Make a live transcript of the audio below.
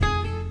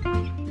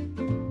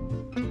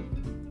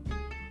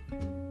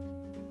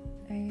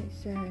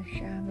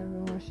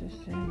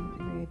Voices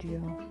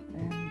radio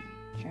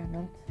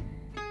channel.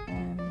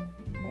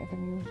 Whatever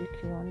music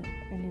you want,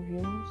 any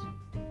views,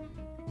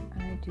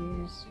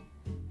 ideas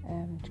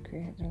to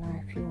create the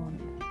life you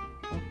want.